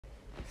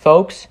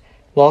folks.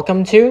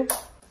 Welcome to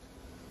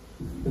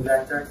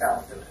Vector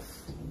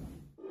Calculus.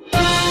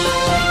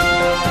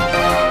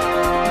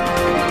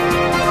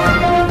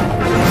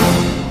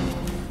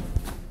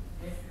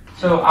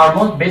 So our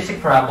most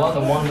basic parabola, the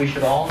one we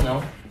should all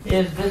know,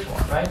 is this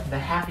one, right? The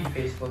happy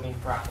face looking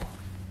parabola.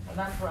 And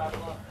that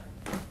parabola.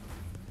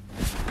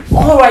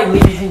 Alright,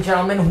 ladies and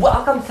gentlemen,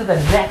 welcome to the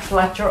next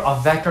lecture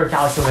of Vector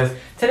Calculus.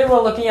 Today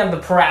we're looking at the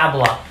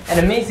parabola, an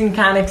amazing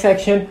conic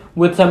section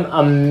with some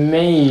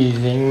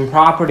amazing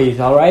properties,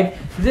 alright?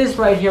 This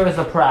right here is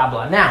a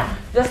parabola. Now,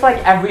 just like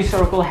every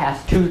circle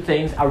has two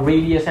things, a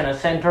radius and a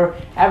center,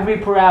 every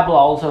parabola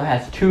also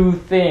has two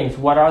things.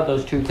 What are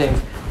those two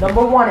things?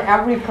 Number one,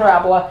 every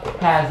parabola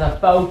has a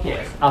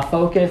focus. A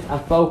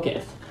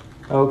focus.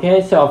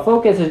 Okay, so a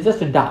focus is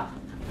just a dot.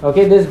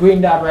 Okay, this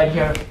green dot right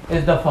here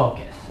is the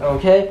focus.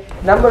 Okay,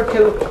 number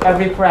two,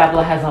 every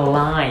parabola has a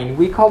line.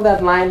 We call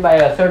that line by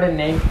a certain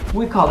name.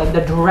 We call it the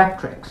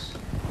directrix.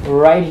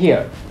 Right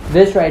here.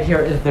 This right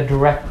here is the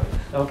directrix.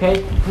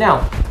 Okay,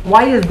 now,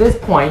 why is this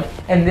point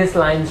and this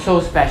line so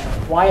special?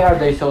 Why are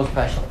they so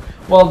special?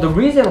 Well, the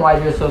reason why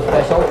they're so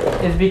special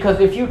is because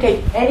if you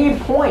take any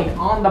point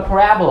on the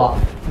parabola,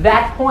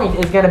 that point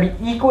is going to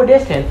be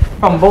equidistant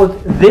from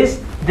both this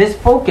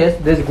focus,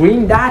 this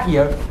green dot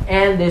here,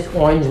 and this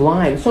orange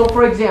line. So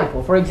for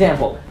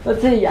example,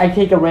 let's say I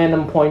take a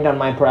random point on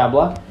my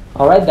parabola,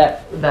 alright,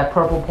 that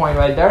purple point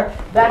right there.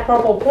 That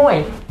purple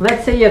point,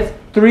 let's say it's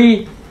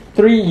three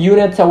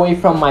units away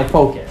from my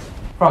focus,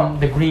 from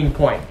the green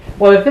point.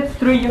 Well, if it's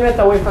 3 units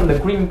away from the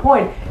green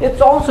point, it's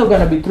also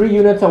going to be 3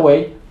 units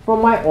away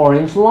from my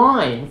orange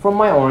line,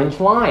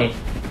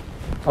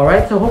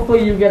 Alright, so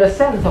hopefully you get a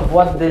sense of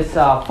what this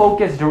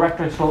focus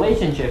directrix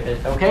relationship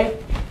is, okay?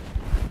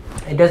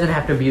 It doesn't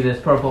have to be this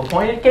purple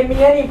point, it can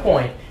be any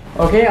point,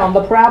 okay, on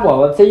the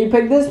parabola. Let's say you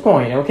pick this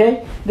point,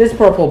 okay, this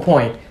purple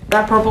point.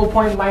 That purple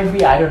point might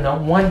be, I don't know,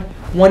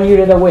 one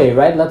unit away,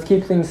 right? Let's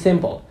keep things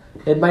simple.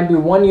 It might be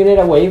 1 unit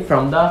away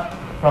from the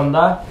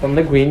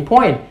green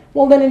point.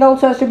 Well, then it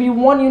also has to be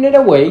 1 unit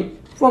away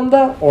from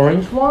the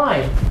orange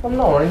line,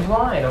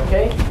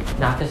 okay?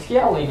 Not to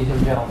scale, ladies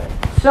and gentlemen.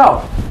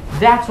 So,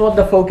 that's what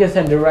the focus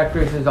and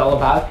directrix is all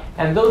about,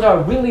 and those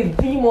are really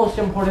the most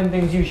important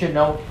things you should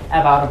know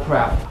about a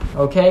parabola,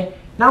 okay?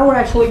 Now we're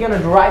actually going to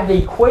derive the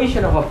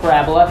equation of a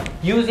parabola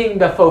using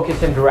the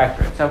focus and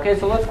directrix, okay?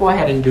 So let's go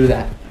ahead and do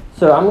that.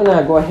 So I'm going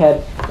to go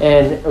ahead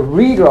and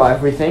redraw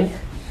everything,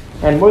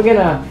 and we're going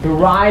to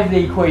derive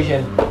the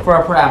equation for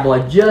a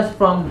parabola just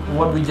from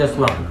what we just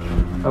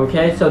learned,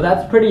 okay? So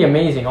that's pretty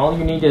amazing. All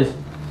you need is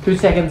 2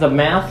 seconds of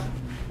math,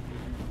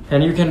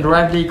 and you can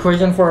derive the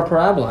equation for a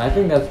parabola. I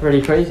think that's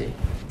pretty crazy.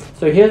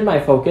 So here's my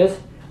focus,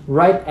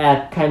 right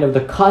at kind of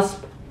the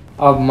cusp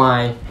of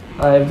my,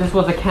 if this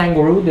was a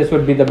kangaroo, this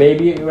would be the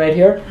baby right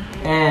here.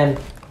 And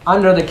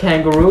under the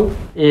kangaroo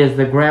is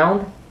the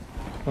ground,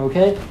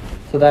 okay?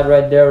 So that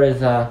right there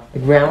is the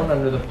ground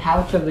under the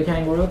pouch of the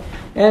kangaroo.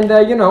 And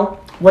you know,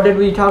 what did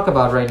we talk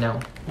about right now?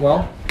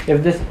 Well,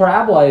 if this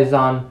parabola is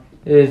on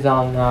the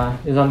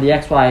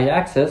xy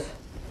axis,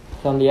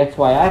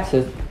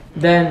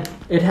 then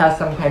it has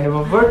some kind of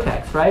a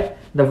vertex, right?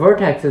 The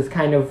vertex is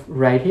kind of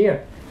right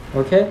here,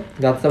 okay?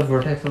 That's the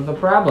vertex of the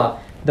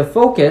parabola. The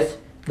focus,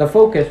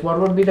 what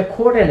would be the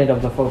coordinate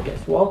of the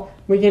focus? Well,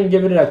 we can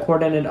give it a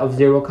coordinate of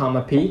 0,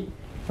 p,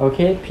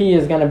 okay? P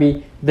is going to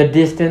be the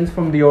distance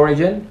from the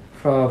origin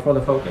for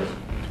the focus.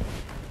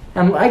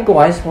 And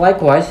likewise, for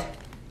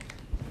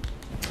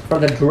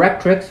the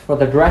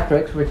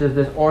directrix, which is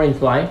this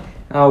orange line,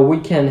 we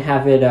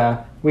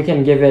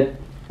can give it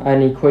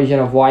an equation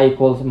of y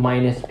equals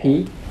minus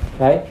p,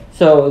 right?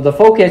 So the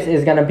focus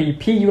is going to be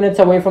p units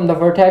away from the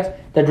vertex.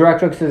 The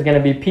directrix is going to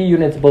be p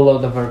units below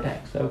the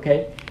vertex,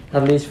 okay?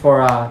 At least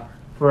for a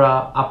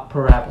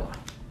parabola.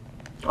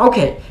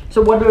 Okay,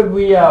 so what did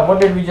we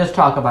just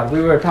talk about? We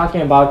were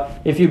talking about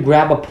if you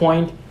grab a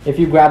point,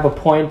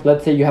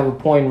 let's say you have a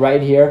point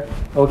right here,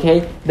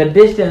 okay? The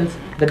distance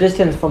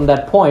from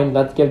that point,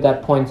 let's give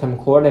that point some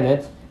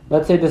coordinates.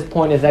 Let's say this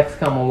point is x,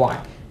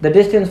 y. The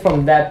distance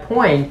from that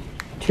point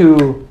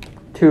to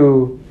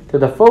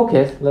the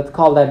focus, let's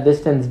call that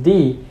distance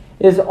d,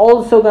 is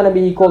also going to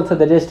be equal to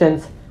the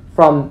distance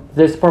from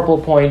this purple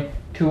point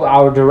to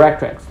our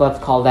directrix. Let's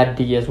call that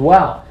d as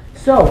well.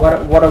 So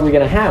what are we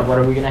going to have?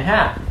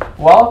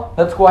 Well,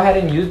 let's go ahead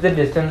and use the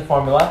distance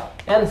formula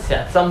and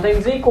set some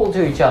things equal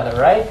to each other,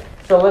 right?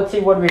 So let's see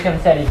what we can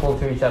set equal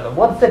to each other.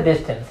 What's the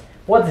distance?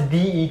 What's d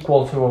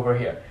equal to over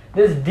here?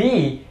 This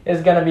d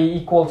is going to be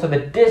equal to the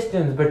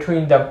distance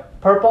between the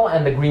purple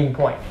and the green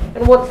point.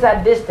 And what's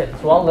that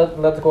distance? Well,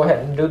 let's go ahead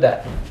and do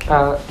that.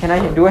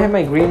 Do I have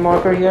my green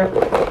marker here?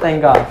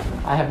 Thank God,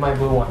 I have my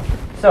blue one.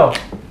 So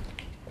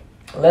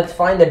let's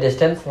find the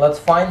distance. Let's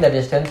find the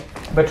distance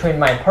between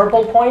my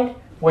purple point,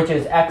 which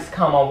is x,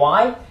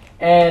 y,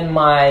 and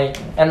my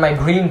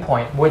green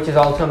point, which is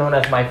also known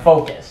as my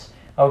focus.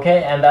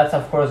 Okay, and that's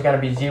of course going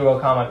to be 0,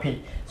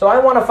 p. So I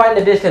want to find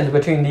the distance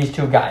between these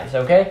two guys.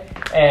 Okay,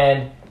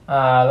 and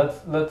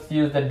let's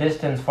use the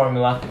distance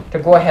formula to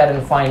go ahead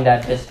and find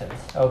that distance.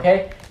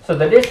 Okay, so So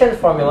the distance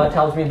formula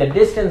tells me the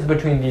distance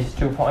between these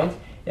 2 points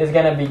is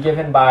going to be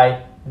given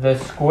by the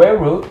square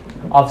root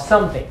of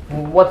something.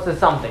 What's the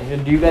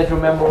something? Do you guys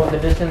remember what the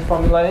distance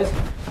formula is?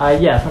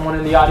 Yeah, someone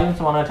in the audience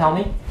want to tell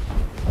me?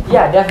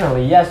 Yeah,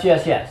 definitely. Yes,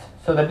 yes, yes.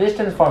 So the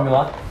distance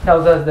formula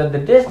tells us that the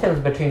distance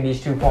between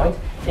these 2 points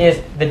is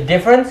the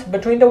difference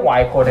between the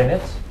y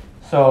coordinates.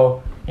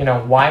 So,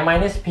 y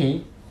minus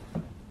p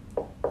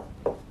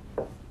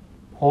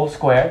whole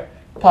squared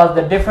plus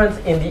the difference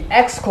in the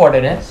x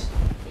coordinates,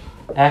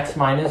 x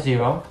minus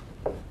 0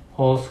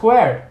 whole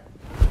squared.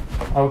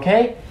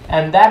 Okay?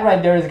 And that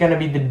right there is going to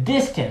be the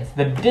distance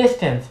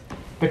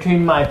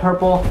between my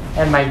purple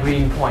and my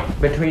green point,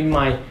 between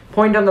my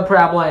point on the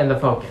parabola and the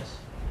focus.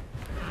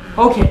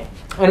 Okay,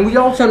 and we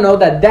also know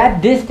that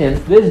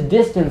distance, this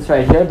distance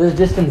right here, this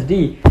distance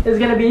d, is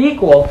going to be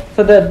equal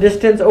to the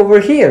distance over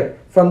here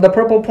from the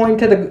purple point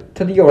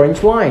to the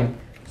orange line.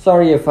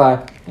 Sorry if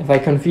I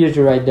confused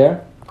you right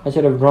there. I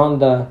should have drawn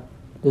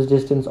this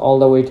distance all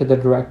the way to the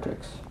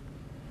directrix.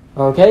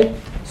 Okay,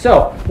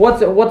 so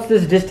what's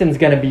this distance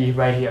going to be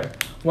right here?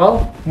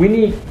 Well, we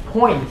need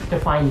points to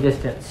find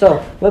distance. So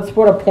let's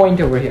put a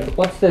point over here.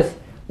 What's this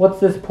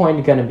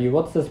point going to be?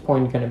 What's this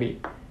point going to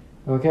be?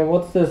 Okay,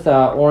 what's this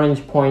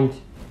orange point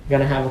going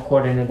to have a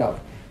coordinate of?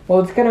 Well,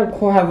 it's going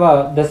to have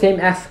the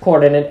same x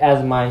coordinate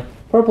as my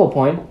purple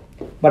point,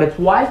 but its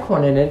y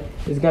coordinate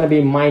is going to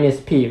be minus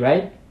p,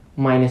 right?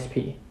 Minus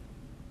p.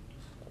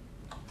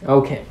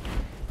 Okay.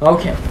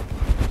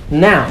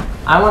 Now,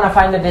 I want to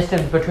find the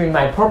distance between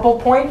my purple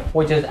point,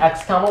 which is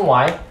x comma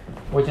y,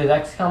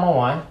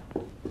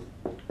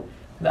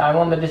 I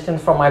want the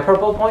distance from my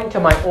purple point to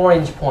my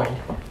orange point,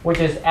 which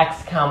is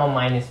x comma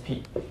minus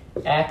p.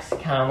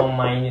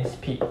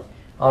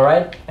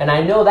 Alright? And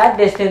I know that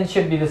distance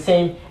should be the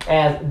same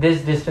as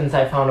this distance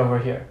I found over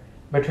here,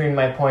 between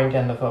my point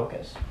and the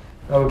focus.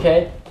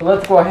 Okay? So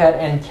let's go ahead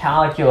and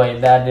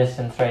calculate that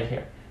distance right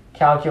here.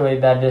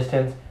 Calculate that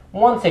distance,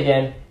 once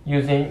again,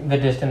 using the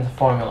distance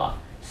formula.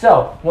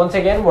 So, once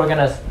again, we're going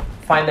to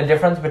find the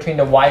difference between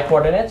the y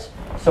coordinates.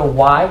 So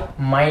y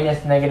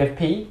minus negative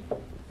p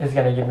is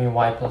going to give me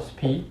y plus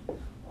p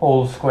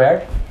whole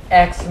squared.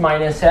 X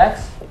minus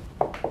x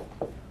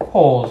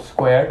whole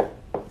squared.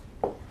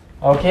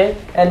 Okay,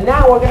 and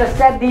now we're going to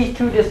set these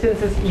two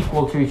distances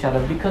equal to each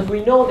other because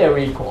we know they're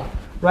equal,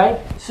 right?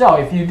 So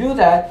if you do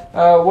that,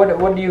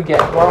 what do you get?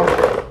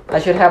 Well, I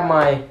should have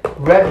my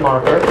red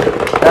marker.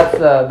 That's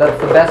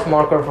the best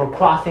marker for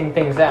crossing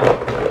things out.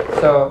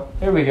 So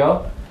here we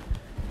go.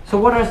 So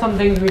what are some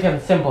things we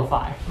can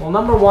simplify? Well,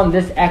 number one,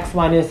 this x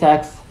minus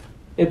x,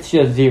 it's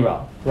just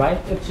 0, right?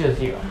 It's just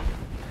 0.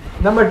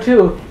 Number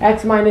two,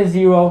 x minus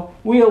 0,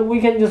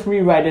 we can just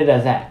rewrite it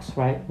as x,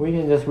 right? We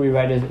can just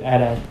rewrite it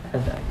as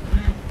x.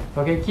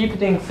 Okay, keep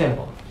things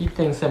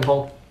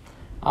simple.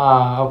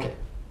 Okay.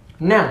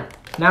 Now,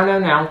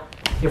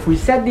 if we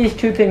set these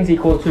two things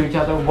equal to each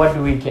other, what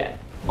do we get?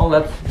 Well,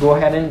 let's go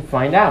ahead and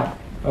find out.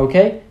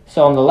 Okay,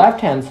 so on the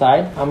left-hand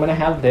side, I'm going to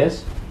have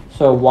this.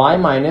 So y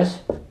minus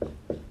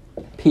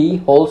p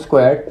whole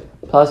squared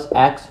plus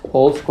x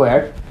whole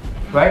squared,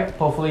 right?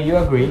 Hopefully you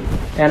agree.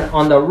 And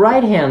on the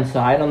right-hand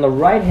side,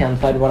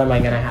 what am I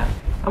going to have?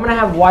 I'm going to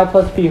have y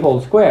plus p whole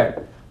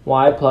squared.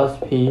 Y plus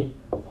p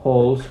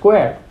whole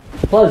squared.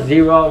 Plus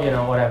 0,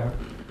 whatever.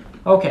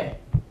 Okay.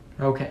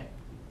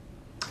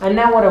 And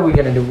now what are we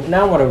going to do?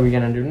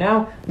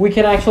 Now we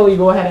can actually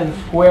go ahead and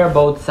square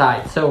both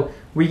sides. So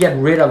we get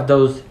rid of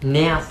those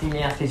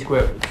nasty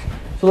square roots.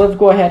 So let's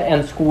go ahead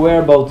and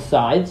square both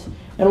sides.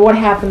 And what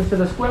happens to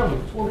the square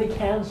roots? Well, they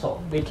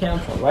cancel,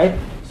 right?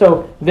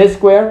 So this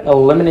square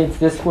eliminates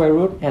this square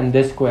root and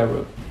this square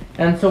root.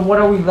 And so what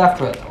are we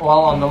left with? Well,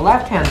 on the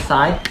left-hand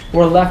side,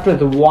 we're left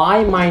with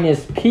y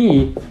minus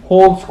p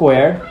whole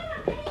squared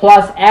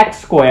plus x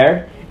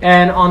squared.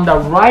 And on the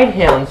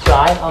right-hand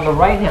side,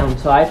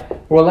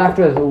 we're left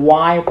with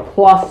y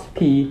plus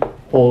p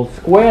whole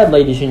squared,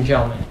 ladies and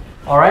gentlemen.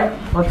 All right,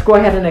 let's go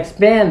ahead and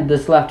expand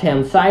this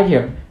left-hand side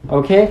here.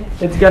 Okay,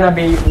 it's going to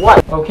be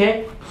what?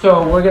 Okay,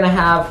 so we're going to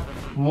have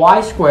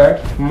y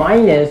squared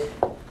minus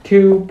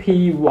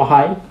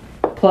 2py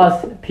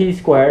plus p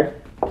squared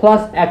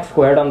plus x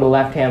squared on the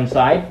left-hand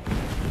side.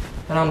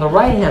 And on the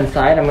right-hand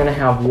side, I'm going to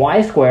have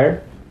y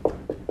squared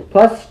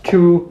plus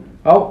 2,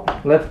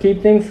 let's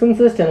keep things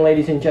consistent,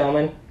 ladies and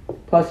gentlemen,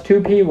 plus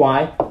 2py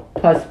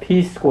plus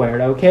p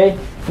squared, okay?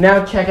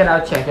 Now check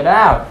it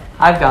out.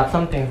 I've got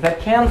some things that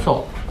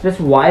cancel. This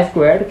y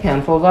squared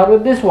cancels out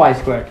with this y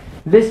squared.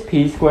 This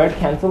p squared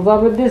cancels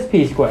out with this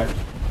p squared.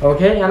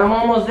 Okay, and I'm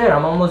almost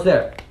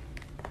there.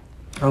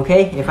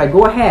 Okay, if I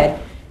go ahead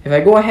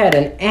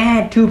and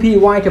add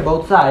 2py to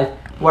both sides,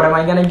 what am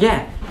I going to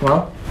get?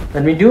 Well,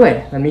 let me do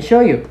it. Let me show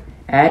you.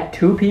 Add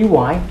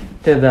 2py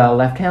to the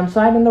left-hand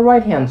side and the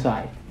right-hand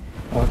side.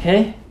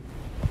 Okay?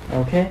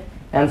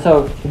 And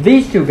so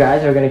these two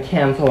guys are going to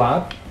cancel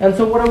out. And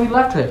so what are we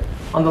left with?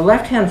 On the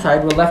left-hand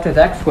side, we're left with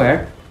x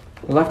squared.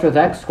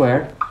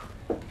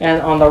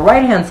 And on the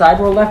right-hand side,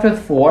 we're left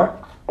with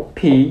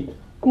 4py.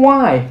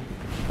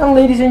 And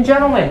ladies and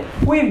gentlemen,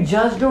 we've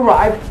just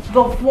derived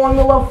the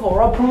formula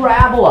for a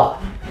parabola.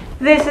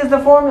 This is the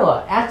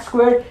formula. X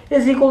squared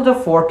is equal to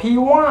 4py.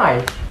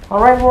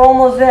 All right, we're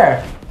almost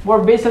there.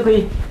 We're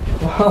basically,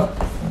 well,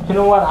 you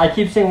know what? I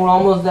keep saying we're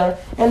almost there.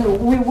 And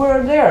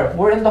we're there.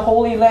 We're in the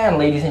holy land,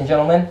 ladies and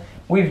gentlemen.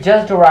 We've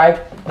just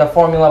derived the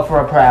formula for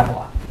a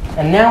parabola.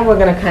 And now we're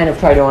going to kind of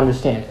try to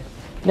understand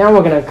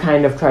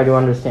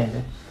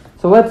it.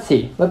 So let's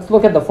see. Let's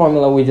look at the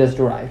formula we just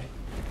derived.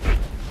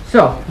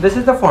 So this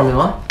is the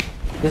formula.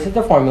 This is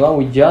the formula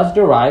we just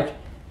derived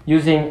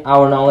using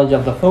our knowledge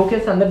of the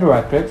focus and the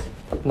directrix.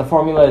 And the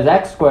formula is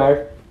x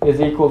squared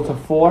is equal to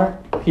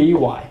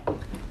 4py.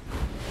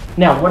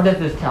 Now, what does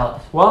this tell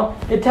us? Well,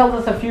 it tells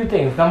us a few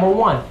things. Number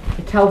one,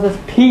 it tells us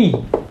p.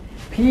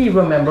 P,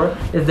 remember,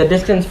 is the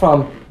distance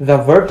from the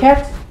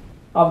vertex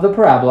of the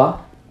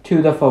parabola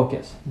to the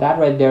focus. That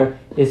right there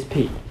is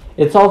p.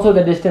 It's also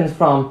the distance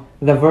from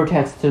the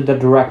vertex to the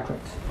directrix.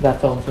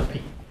 That's also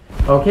p.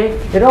 Okay?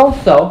 It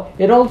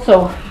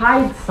also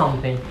hides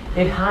something.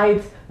 It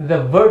hides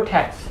the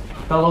vertex,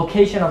 the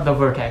location of the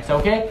vertex.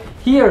 Okay?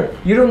 Here,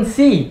 you don't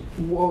see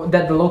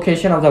that the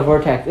location of the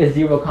vertex is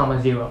 0,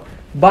 0.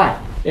 But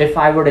if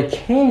I were to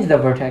change the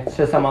vertex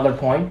to some other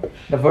point,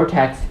 the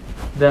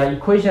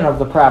equation of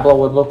the parabola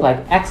would look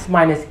like x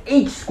minus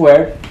h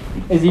squared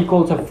is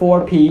equal to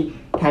 4p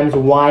times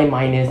y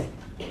minus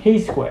k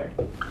squared.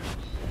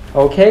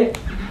 Okay?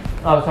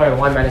 Oh, sorry,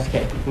 y minus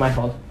k. My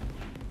fault.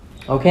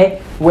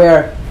 Okay?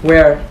 Where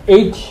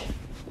h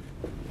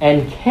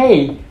and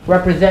k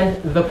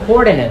represent the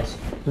coordinates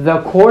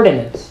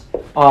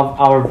of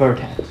our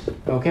vertex.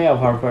 Okay?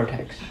 Of our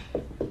vertex.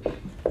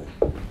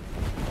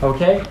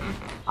 Okay?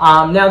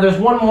 Now there's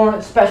one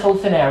more special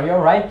scenario,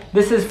 right?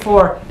 This is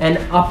for an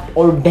up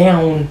or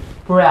down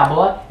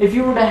parabola. If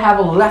you were to have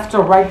a left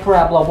or right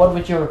parabola, what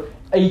would your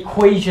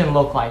equation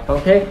look like?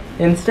 Okay?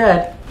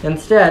 Instead,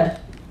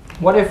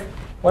 what if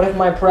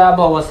my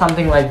parabola was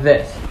something like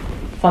this?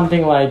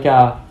 Something like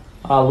a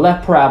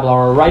left parabola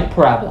or a right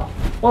parabola.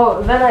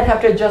 Well, then I'd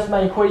have to adjust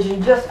my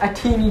equation just a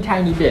teeny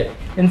tiny bit.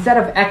 Instead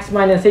of x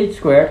minus h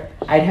squared,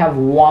 I'd have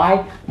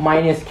y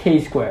minus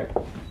k squared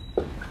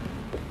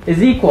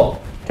is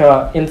equal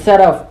to,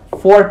 instead of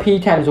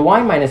 4p times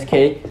y minus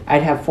k,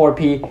 I'd have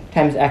 4p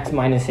times x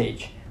minus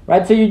h.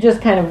 Right? So you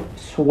just kind of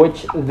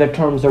switch the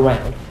terms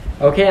around.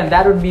 Okay? And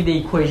that would be the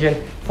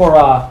equation for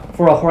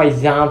a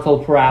horizontal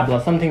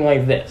parabola, something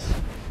like this.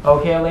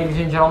 Okay, ladies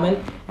and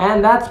gentlemen?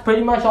 And that's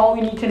pretty much all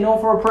we need to know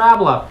for a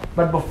parabola.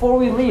 But before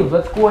we leave,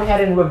 let's go ahead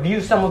and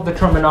review some of the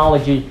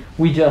terminology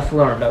we just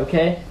learned,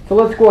 okay? So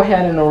let's go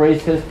ahead and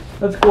erase this.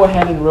 Let's go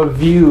ahead and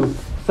review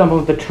some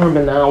of the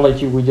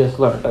terminology we just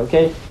learned,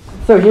 okay?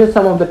 So here's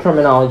some of the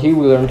terminology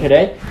we learned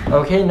today.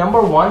 Okay,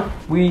 number one,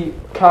 we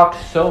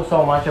talked so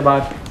much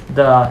about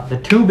the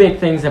two big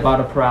things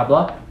about a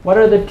parabola. What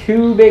are the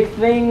two big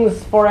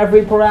things for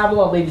every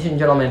parabola, ladies and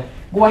gentlemen?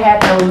 Go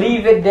ahead and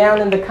leave it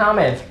down in the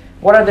comments.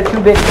 What are the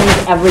two big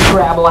things every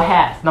parabola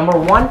has? Number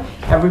one,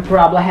 every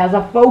parabola has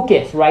a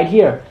focus right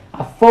here.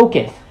 A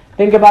focus.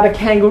 Think about a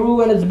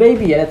kangaroo and its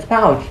baby and its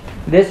pouch.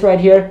 This right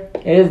here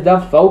is the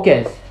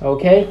focus,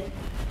 okay?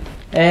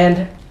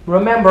 And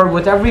remember,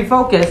 with every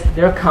focus,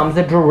 there comes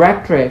a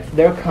directrix.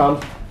 There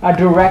comes a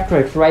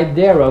directrix right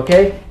there,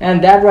 okay?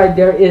 And that right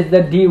there is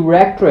the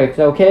directrix,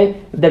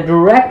 okay? The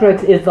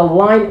directrix is the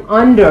line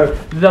under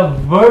the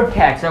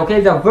vertex,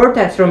 okay? The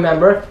vertex,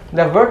 remember,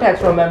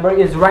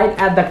 is right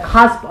at the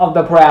cusp of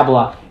the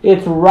parabola.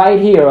 It's right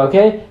here,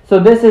 okay? So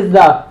this is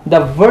the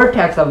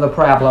vertex of the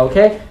parabola,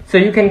 okay? So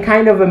you can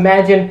kind of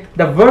imagine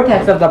the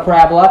vertex of the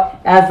parabola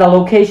as the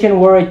location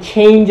where it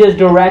changes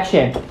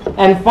direction.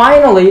 And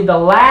finally, the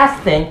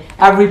last thing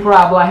every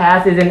parabola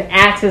has is an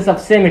axis of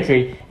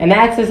symmetry. An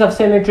axis of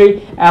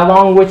symmetry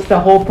along which the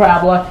whole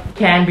parabola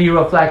can be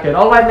reflected.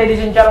 Alright, ladies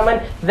and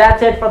gentlemen,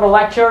 that's it for the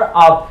lecture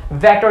of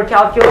vector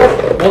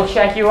calculus. We'll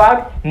check you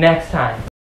out next time.